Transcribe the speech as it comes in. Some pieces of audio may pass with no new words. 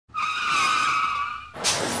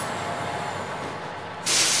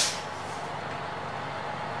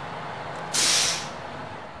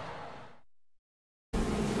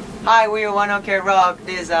Hi, we are 1OK Rock.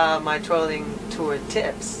 These are my trolling tour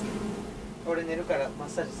tips. 俺寝るからマッ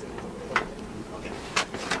サージする。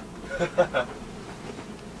OK。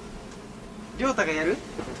りょうたがやる？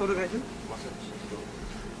トールがやる？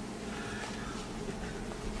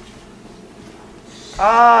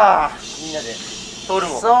ああ、みんなで。トール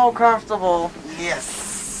も。So comfortable.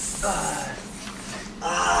 Yes.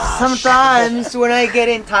 Sometimes when I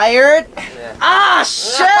getting tired,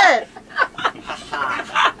 shit!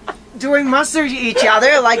 Doing massage each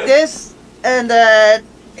other like this, and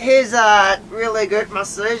his really good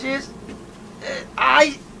massages.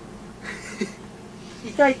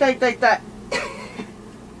 痛い痛い痛い痛い。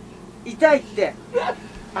痛いって。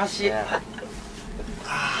足。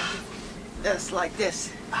Just like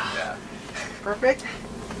this. Perfect.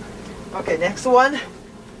 Okay, next one.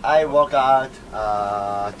 I work out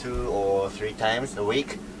 2 or 3 times a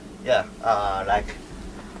week. Yeah,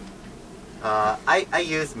 I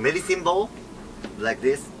use medicine ball like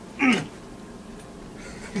this.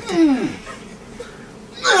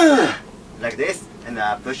 Like this, and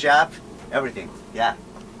push up, everything. Yeah.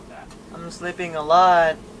 I'm sleeping a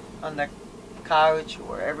lot on the couch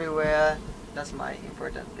or everywhere. That's my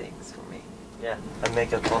important things for me. Yeah, I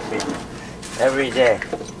make a coffee every day.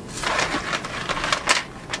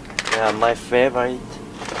 Yeah, my favorite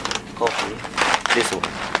coffee, this one.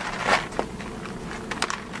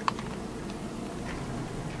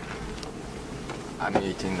 I'm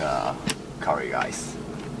eating curry rice.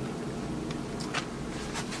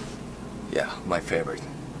 Yeah, my favorite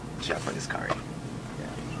Japanese curry.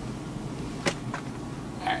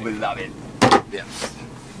 Yeah. We love it. Yeah.